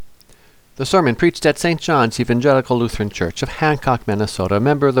The sermon preached at St. John's Evangelical Lutheran Church of Hancock, Minnesota,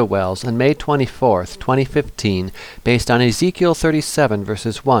 member of the Wells, on May 24th, 2015, based on Ezekiel 37,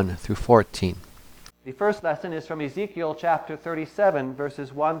 verses 1 through 14. The first lesson is from Ezekiel chapter 37,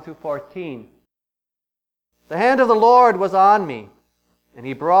 verses 1 through 14. The hand of the Lord was on me, and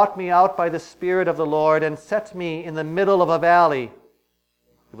he brought me out by the Spirit of the Lord and set me in the middle of a valley.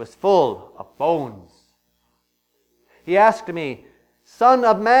 It was full of bones. He asked me, "Son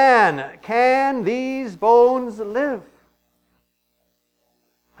of man, can these bones live?"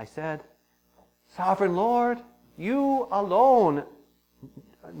 I said, "Sovereign Lord, you alone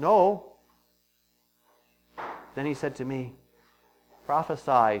know." Then he said to me,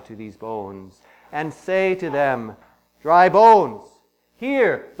 "Prophesy to these bones, and say to them, dry bones,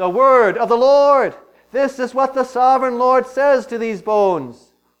 hear the word of the Lord. This is what the Sovereign Lord says to these bones.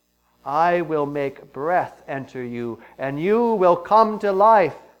 I will make breath enter you, and you will come to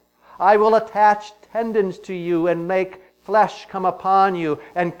life. I will attach tendons to you and make flesh come upon you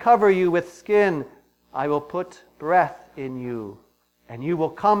and cover you with skin. I will put breath in you, and you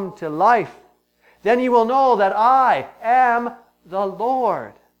will come to life. Then you will know that I am the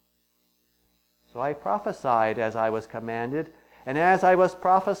Lord." So I prophesied as I was commanded, and as I was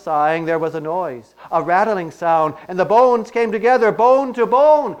prophesying, there was a noise, a rattling sound, and the bones came together, bone to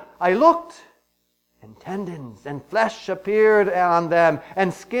bone. I looked, and tendons and flesh appeared on them,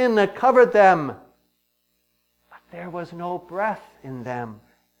 and skin covered them. But there was no breath in them.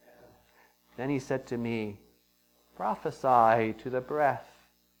 Then he said to me, "Prophesy to the breath.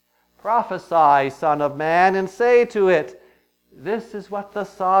 Prophesy, Son of Man, and say to it, this is what the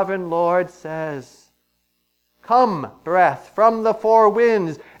Sovereign Lord says. Come, breath, from the four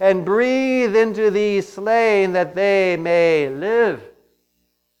winds, and breathe into these slain, that they may live."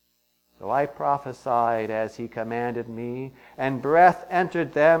 So I prophesied as he commanded me, and breath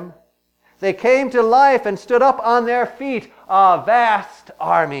entered them. They came to life and stood up on their feet, a vast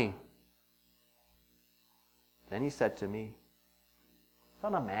army. Then he said to me,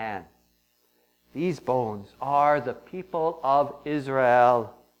 "Son of man, these bones are the people of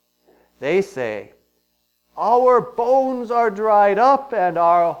Israel. They say, 'Our bones are dried up, and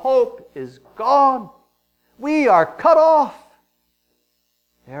our hope is gone. We are cut off.'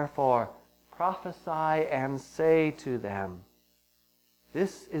 Therefore, prophesy and say to them,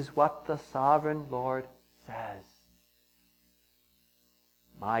 this is what the Sovereign Lord says.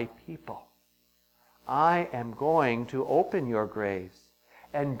 My people, I am going to open your graves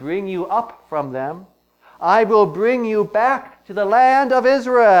and bring you up from them. I will bring you back to the land of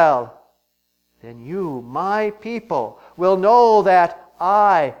Israel. Then you, my people, will know that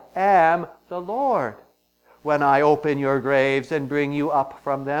I am the Lord. When I open your graves and bring you up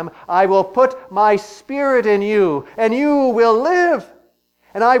from them, I will put my Spirit in you, and you will live.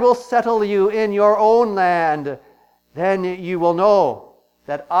 And I will settle you in your own land. Then you will know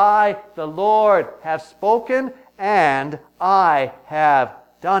that I, the Lord, have spoken, and I have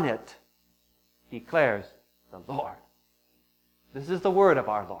done it, declares the Lord." This is the word of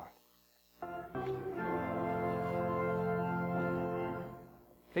our Lord.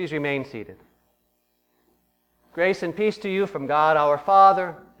 Please remain seated. Grace and peace to you from God our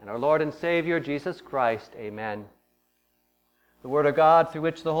Father and our Lord and Savior, Jesus Christ. Amen. The Word of God, through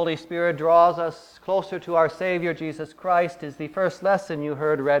which the Holy Spirit draws us closer to our Savior, Jesus Christ, is the first lesson you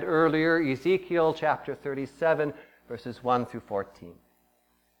heard read earlier, Ezekiel chapter 37, verses 1 through 14.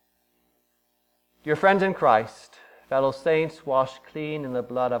 Dear friends in Christ, fellow saints washed clean in the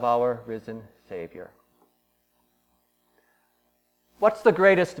blood of our risen Savior. What's the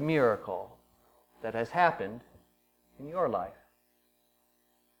greatest miracle that has happened in your life?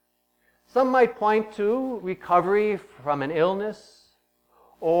 Some might point to recovery from an illness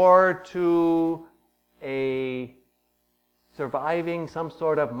or to a surviving some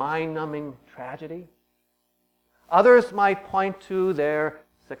sort of mind-numbing tragedy. Others might point to their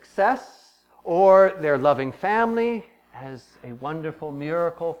success or their loving family as a wonderful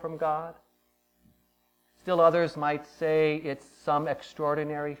miracle from God. Still others might say it's some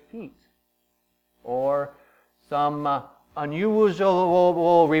extraordinary feat or some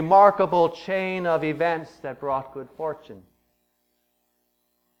unusual, remarkable chain of events that brought good fortune.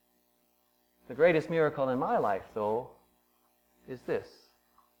 The greatest miracle in my life, though, is this: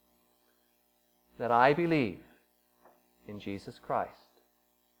 that I believe in Jesus Christ.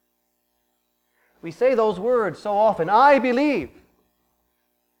 We say those words so often, I believe.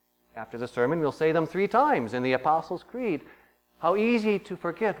 After the sermon, we'll say them 3 times in the Apostles' Creed. How easy to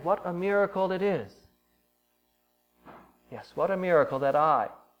forget what a miracle it is. Yes, what a miracle that I,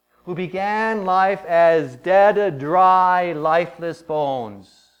 who began life as dead, dry, lifeless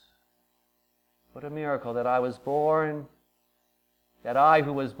bones, What a miracle that I was born, that I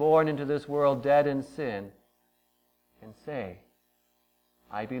who was born into this world dead in sin, can say,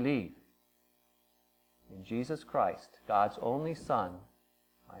 I believe in Jesus Christ, God's only Son,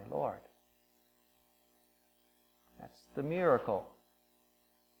 my Lord. That's the miracle.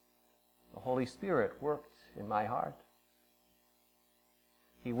 The Holy Spirit worked in my heart.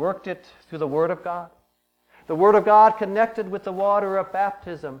 He worked it through the Word of God. The Word of God connected with the water of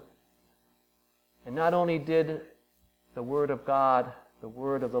baptism. And not only did the Word of God, the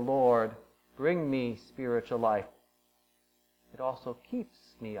Word of the Lord, bring me spiritual life, it also keeps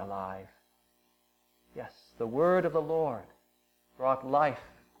me alive. Yes, the Word of the Lord brought life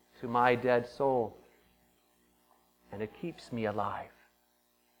to my dead soul, and it keeps me alive,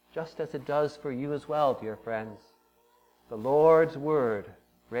 just as it does for you as well, dear friends. The Lord's Word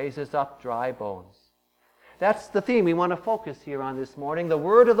raises up dry bones. That's the theme we want to focus here on this morning. The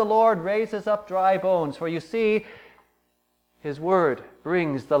Word of the Lord raises up dry bones. For you see, His Word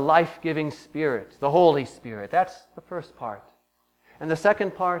brings the life-giving Spirit, the Holy Spirit. That's the first part. And the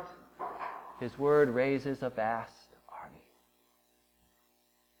second part, His Word raises a vast army.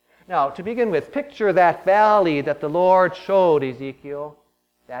 Now, to begin with, picture that valley that the Lord showed Ezekiel,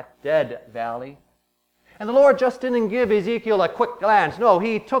 that dead valley. And the Lord just didn't give Ezekiel a quick glance. No,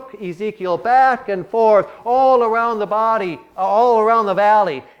 He took Ezekiel back and forth all around the body, all around the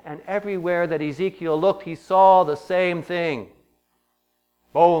valley. And everywhere that Ezekiel looked, he saw the same thing.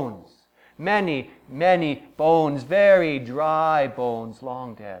 Bones. Many, many bones. Very dry bones,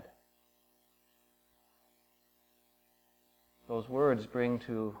 long dead. Those words bring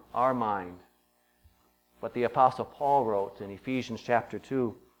to our mind what the Apostle Paul wrote in Ephesians chapter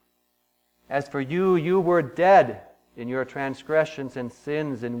 2. As for you, you were dead in your transgressions and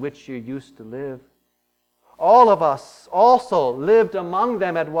sins in which you used to live. All of us also lived among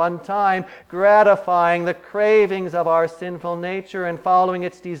them at one time, gratifying the cravings of our sinful nature and following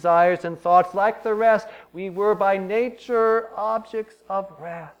its desires and thoughts. Like the rest, we were by nature objects of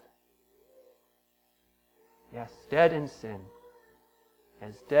wrath. Yes, dead in sin.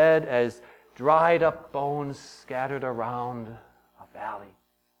 As dead as dried up bones scattered around a valley.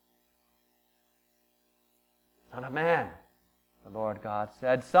 Son of man, the Lord God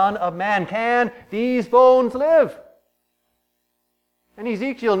said, Son of man, can these bones live? And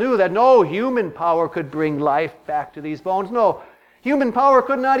Ezekiel knew that no human power could bring life back to these bones. No, human power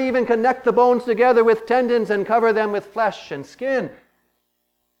could not even connect the bones together with tendons and cover them with flesh and skin.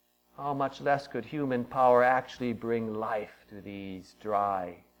 How much less could human power actually bring life to these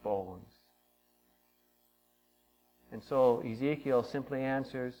dry bones? And so Ezekiel simply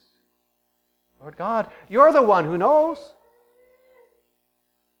answers, Lord God, you're the one who knows.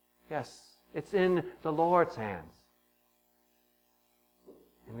 Yes, it's in the Lord's hands.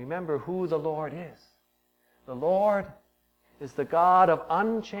 And remember who the Lord is. The Lord is the God of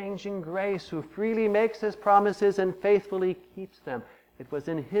unchanging grace who freely makes His promises and faithfully keeps them. It was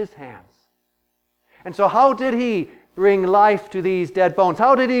in His hands. And so how did He bring life to these dead bones?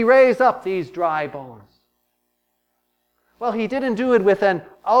 How did He raise up these dry bones? Well, He didn't do it with an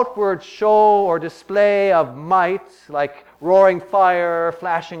outward show or display of might, like roaring fire,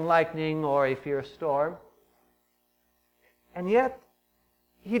 flashing lightning, or a fierce storm. And yet,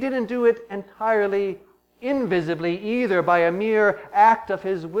 He didn't do it entirely invisibly either, by a mere act of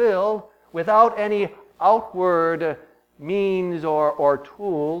His will, without any outward means or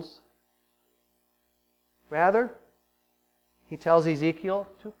tools. Rather, He tells Ezekiel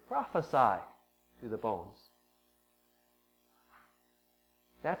to prophesy to the bones.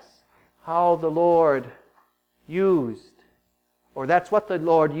 That's how the Lord used, or that's what the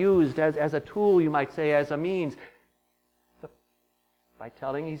Lord used as a tool, you might say, as a means, by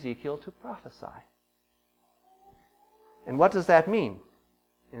telling Ezekiel to prophesy. And what does that mean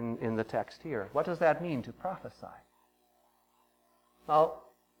in the text here? What does that mean, to prophesy? Well,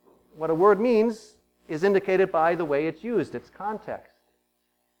 what a word means is indicated by the way it's used, its context.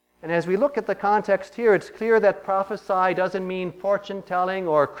 And as we look at the context here, it's clear that prophesy doesn't mean fortune-telling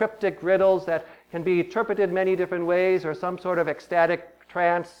or cryptic riddles that can be interpreted many different ways, or some sort of ecstatic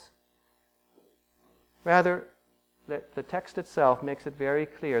trance. Rather, the text itself makes it very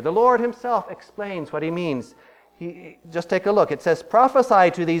clear. The Lord Himself explains what He means. Just take a look. It says,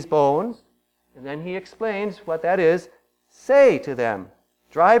 prophesy to these bones, and then He explains what that is. Say to them,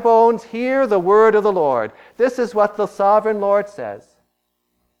 dry bones, hear the word of the Lord. This is what the sovereign Lord says.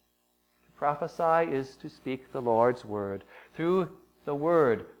 Prophesy is to speak the Lord's word. Through the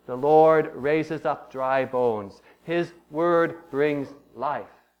word, the Lord raises up dry bones. His word brings life.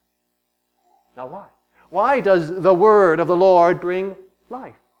 Now why? Why does the word of the Lord bring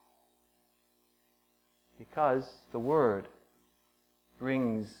life? Because the Word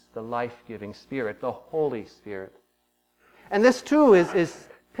brings the life-giving Spirit, the Holy Spirit. And this too is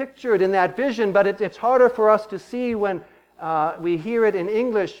pictured in that vision, but it's harder for us to see when we hear it in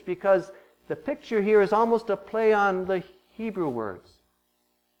English, because the picture here is almost a play on the Hebrew words.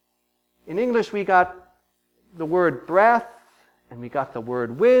 In English we got the word breath, and we got the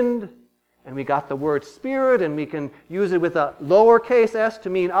word wind, and we got the word spirit, and we can use it with a lowercase s to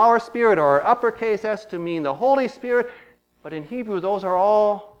mean our spirit, or uppercase s to mean the Holy Spirit. But in Hebrew, those are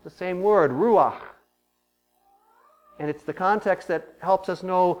all the same word, ruach. And it's the context that helps us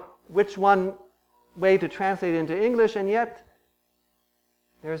know which one way to translate it into English, and yet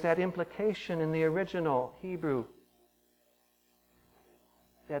there's that implication in the original Hebrew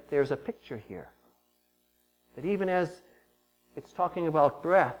that there's a picture here. That even as it's talking about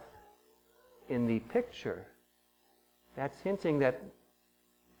breath in the picture, that's hinting that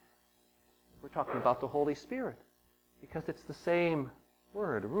we're talking about the Holy Spirit, because it's the same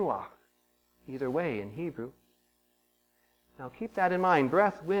word, ruach, either way in Hebrew. Now keep that in mind,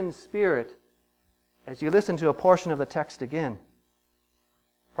 breath, wind, spirit, as you listen to a portion of the text again.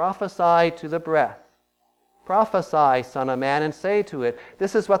 Prophesy to the breath. Prophesy, Son of Man, and say to it,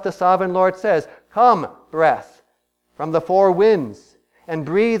 this is what the sovereign Lord says, come, breath, from the four winds, and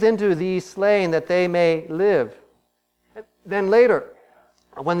breathe into these slain that they may live. Then later,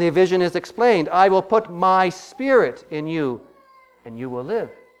 when the vision is explained, I will put my spirit in you, and you will live.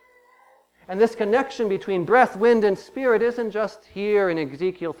 And this connection between breath, wind, and spirit isn't just here in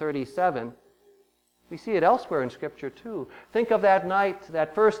Ezekiel 37. We see it elsewhere in Scripture too. Think of that night,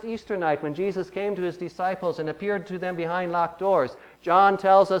 that first Easter night, when Jesus came to his disciples and appeared to them behind locked doors. John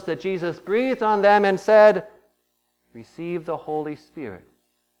tells us that Jesus breathed on them and said, receive the Holy Spirit.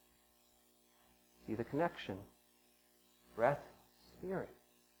 See the connection. Breath, spirit.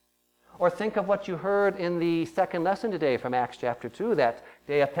 Or think of what you heard in the second lesson today from Acts chapter 2, that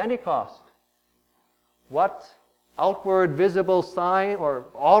day of Pentecost. What outward visible sign or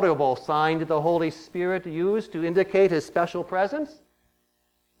audible sign did the Holy Spirit use to indicate his special presence?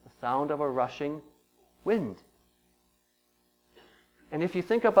 The sound of a rushing wind. And if you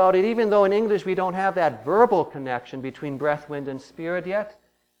think about it, even though in English we don't have that verbal connection between breath, wind, and spirit yet,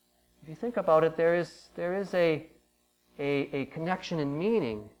 if you think about it, there is a connection in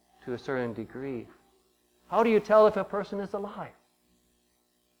meaning to a certain degree. How do you tell if a person is alive?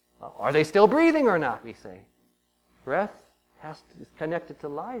 Well, are they still breathing or not, we say. Breath is connected to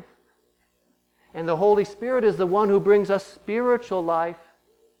life. And the Holy Spirit is the one who brings us spiritual life.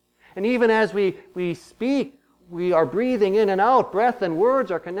 And even as we speak, we are breathing in and out. Breath and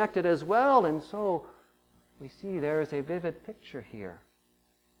words are connected as well. And so we see there is a vivid picture here.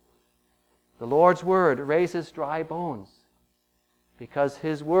 The Lord's Word raises dry bones because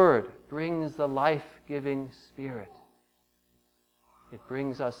His Word brings the life-giving Spirit. It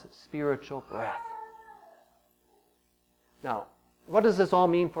brings us spiritual breath. Now, what does this all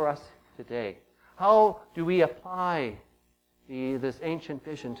mean for us today? How do we apply this ancient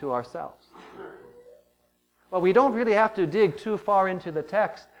vision to ourselves? Well, we don't really have to dig too far into the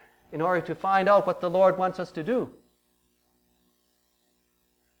text in order to find out what the Lord wants us to do.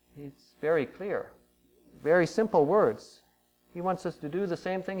 It's very clear. Very simple words. He wants us to do the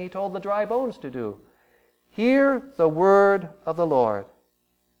same thing He told the dry bones to do. Hear the word of the Lord.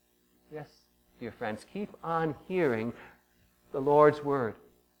 Yes, dear friends, keep on hearing the Lord's word.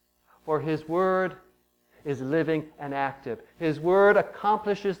 For His word is living and active. His word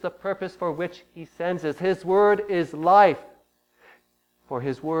accomplishes the purpose for which He sends us. His word is life. For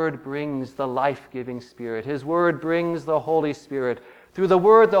His word brings the life-giving Spirit. His word brings the Holy Spirit. Through the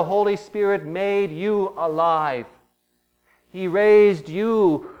word, the Holy Spirit made you alive. He raised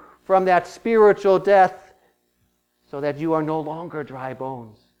you from that spiritual death so that you are no longer dry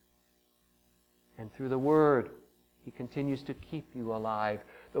bones. And through the word, He continues to keep you alive.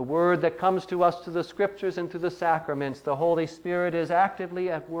 The word that comes to us through the Scriptures and through the sacraments, the Holy Spirit is actively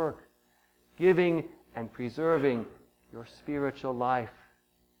at work, giving and preserving your spiritual life.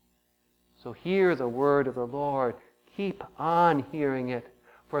 So hear the word of the Lord. Keep on hearing it.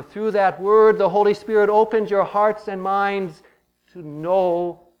 For through that word, the Holy Spirit opens your hearts and minds to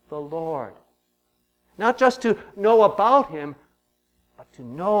know the Lord. Not just to know about Him, but to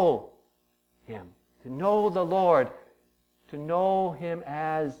know Him. To know the Lord. To know Him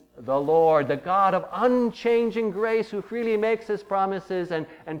as the Lord, the God of unchanging grace who freely makes His promises and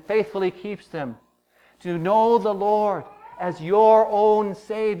faithfully keeps them. To know the Lord as your own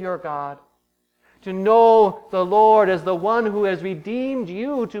Savior, God. To know the Lord as the one who has redeemed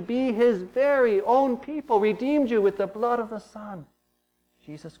you to be His very own people, redeemed you with the blood of the Son,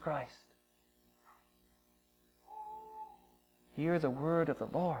 Jesus Christ. Hear the word of the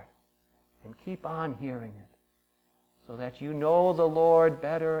Lord and keep on hearing it so that you know the Lord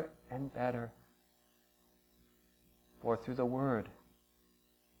better and better. For through the word,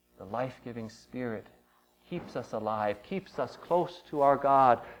 the life-giving Spirit keeps us alive, keeps us close to our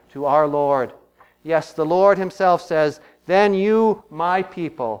God, to our Lord. Yes, the Lord himself says, "Then you, my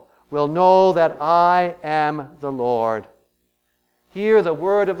people, will know that I am the Lord." Hear the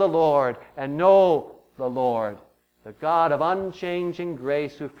word of the Lord and know the Lord, the God of unchanging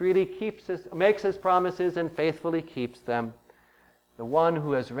grace, who freely makes his promises and faithfully keeps them. The one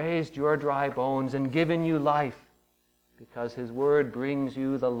who has raised your dry bones and given you life, because his word brings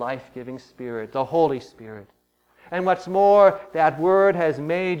you the life-giving Spirit, the Holy Spirit. And what's more, that word has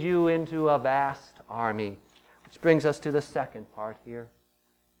made you into a vast army. Which brings us to the second part here.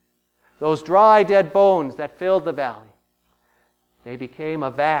 Those dry, dead bones that filled the valley, they became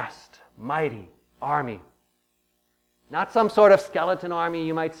a vast, mighty army. Not some sort of skeleton army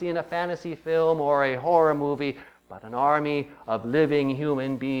you might see in a fantasy film or a horror movie, but an army of living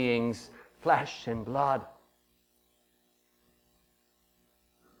human beings, flesh and blood.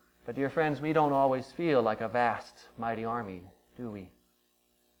 But dear friends, we don't always feel like a vast, mighty army, do we?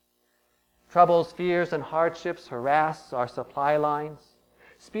 Troubles, fears, and hardships harass our supply lines.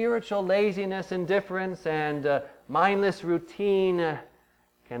 Spiritual laziness, indifference, and mindless routine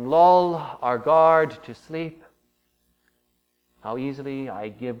can lull our guard to sleep. How easily I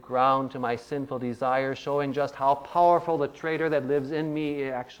give ground to my sinful desires, showing just how powerful the traitor that lives in me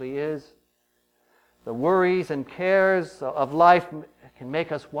actually is. The worries and cares of life can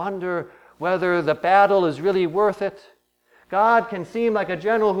make us wonder whether the battle is really worth it. God can seem like a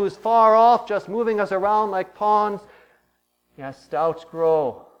general who's far off, just moving us around like pawns. Yes, doubts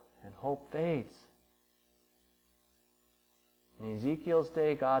grow and hope fades. In Ezekiel's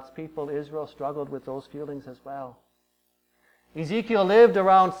day, God's people, Israel, struggled with those feelings as well. Ezekiel lived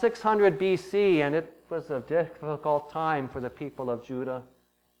around 600 BC, and it was a difficult time for the people of Judah.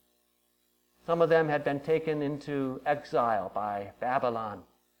 Some of them had been taken into exile by Babylon.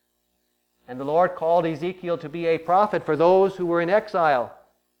 And the Lord called Ezekiel to be a prophet for those who were in exile.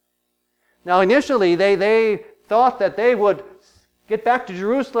 Now initially they thought that they would get back to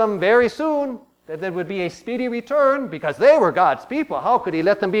Jerusalem very soon, that there would be a speedy return because they were God's people. How could he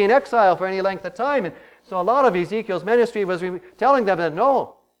let them be in exile for any length of time? And so a lot of Ezekiel's ministry was telling them that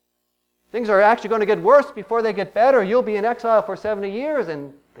no, things are actually going to get worse before they get better. You'll be in exile for 70 years.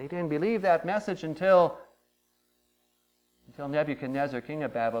 And they didn't believe that message until Nebuchadnezzar, king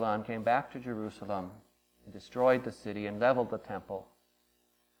of Babylon, came back to Jerusalem and destroyed the city and leveled the temple.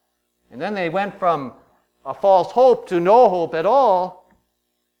 And then they went from a false hope to no hope at all.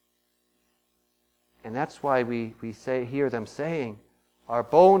 And that's why we hear them saying, our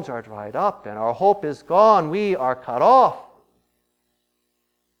bones are dried up and our hope is gone. We are cut off.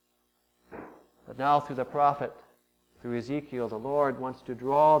 But now through the prophet, through Ezekiel, the Lord wants to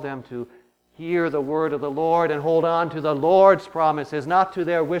draw them to hear the word of the Lord and hold on to the Lord's promises, not to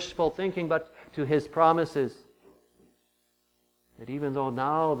their wishful thinking, but to his promises. That even though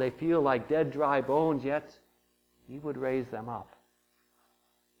now they feel like dead, dry bones, yet he would raise them up.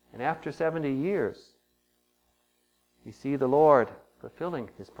 And after 70 years, we see the Lord fulfilling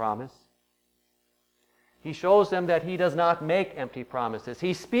his promise. He shows them that he does not make empty promises.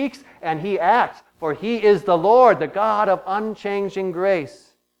 He speaks and he acts, for he is the Lord, the God of unchanging grace.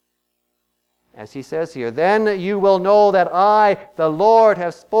 As he says here, then you will know that I, the Lord,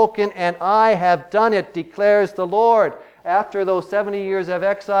 have spoken and I have done it, declares the Lord. After those 70 years of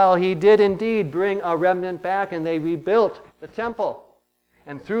exile, he did indeed bring a remnant back, and they rebuilt the temple.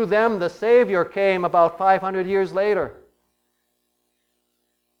 And through them, the Savior came about 500 years later.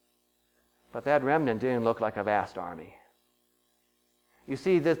 But that remnant didn't look like a vast army. You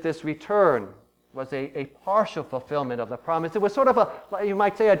see, this return was a partial fulfillment of the promise. It was sort of you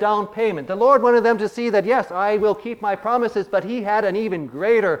might say, a down payment. The Lord wanted them to see that, yes, I will keep my promises, but he had an even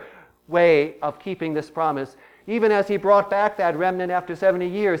greater way of keeping this promise. Even as he brought back that remnant after 70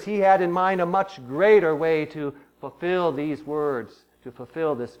 years, he had in mind a much greater way to fulfill these words, to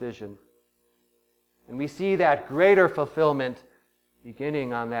fulfill this vision. And we see that greater fulfillment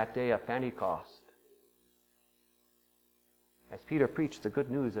beginning on that day of Pentecost, as Peter preached the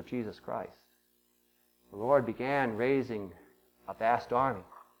good news of Jesus Christ. The Lord began raising a vast army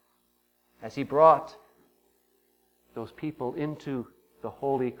as he brought those people into the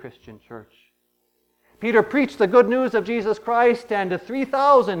holy Christian church. Peter preached the good news of Jesus Christ, and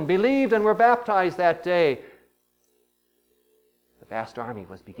 3,000 believed and were baptized that day. The vast army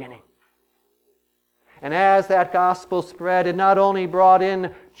was beginning. And as that gospel spread, it not only brought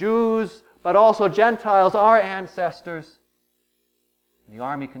in Jews, but also Gentiles, our ancestors. And the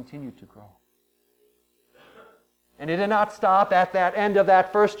army continued to grow. And it did not stop at that end of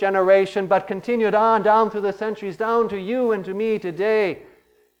that first generation, but continued on down through the centuries, down to you and to me today.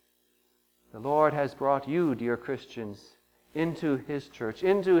 The Lord has brought you, dear Christians, into His church,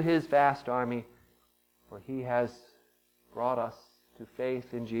 into His vast army, for He has brought us to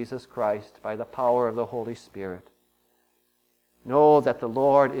faith in Jesus Christ by the power of the Holy Spirit. Know that the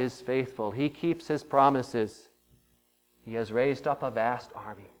Lord is faithful. He keeps His promises. He has raised up a vast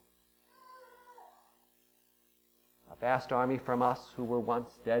army. A vast army from us who were once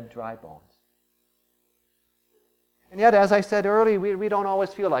dead, dry bones. And yet, as I said earlier, we don't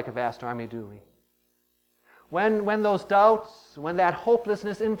always feel like a vast army, do we? When those doubts, when that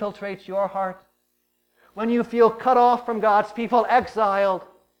hopelessness infiltrates your heart, when you feel cut off from God's people, exiled,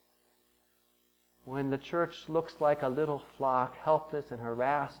 when the church looks like a little flock, helpless and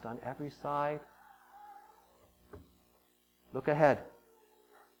harassed on every side, look ahead.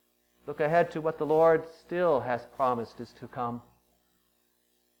 Look ahead to what the Lord still has promised is to come.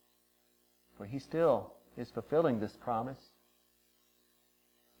 For He still is fulfilling this promise.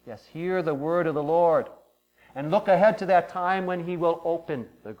 Yes, hear the word of the Lord, and look ahead to that time when He will open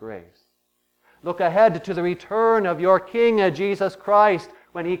the graves. Look ahead to the return of your King, Jesus Christ,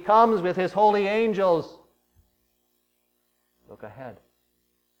 when He comes with His holy angels. Look ahead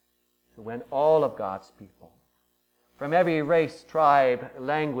to when all of God's people, from every race, tribe,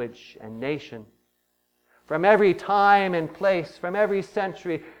 language, and nation, from every time and place, from every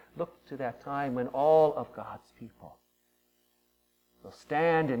century, look to that time when all of God's people will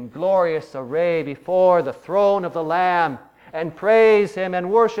stand in glorious array before the throne of the Lamb and praise Him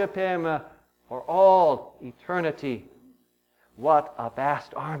and worship Him for all eternity. What a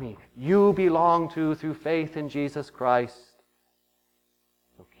vast army you belong to through faith in Jesus Christ.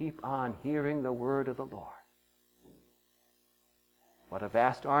 So keep on hearing the word of the Lord. What a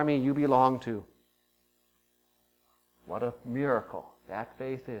vast army you belong to. What a miracle that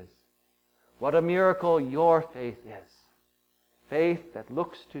faith is. What a miracle your faith is. Faith that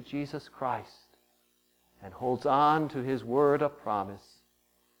looks to Jesus Christ and holds on to His word of promise.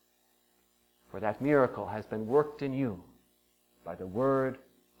 For that miracle has been worked in you by the word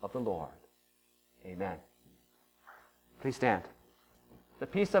of the Lord. Amen. Please stand. The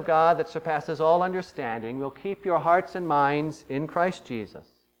peace of God that surpasses all understanding will keep your hearts and minds in Christ Jesus.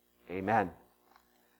 Amen.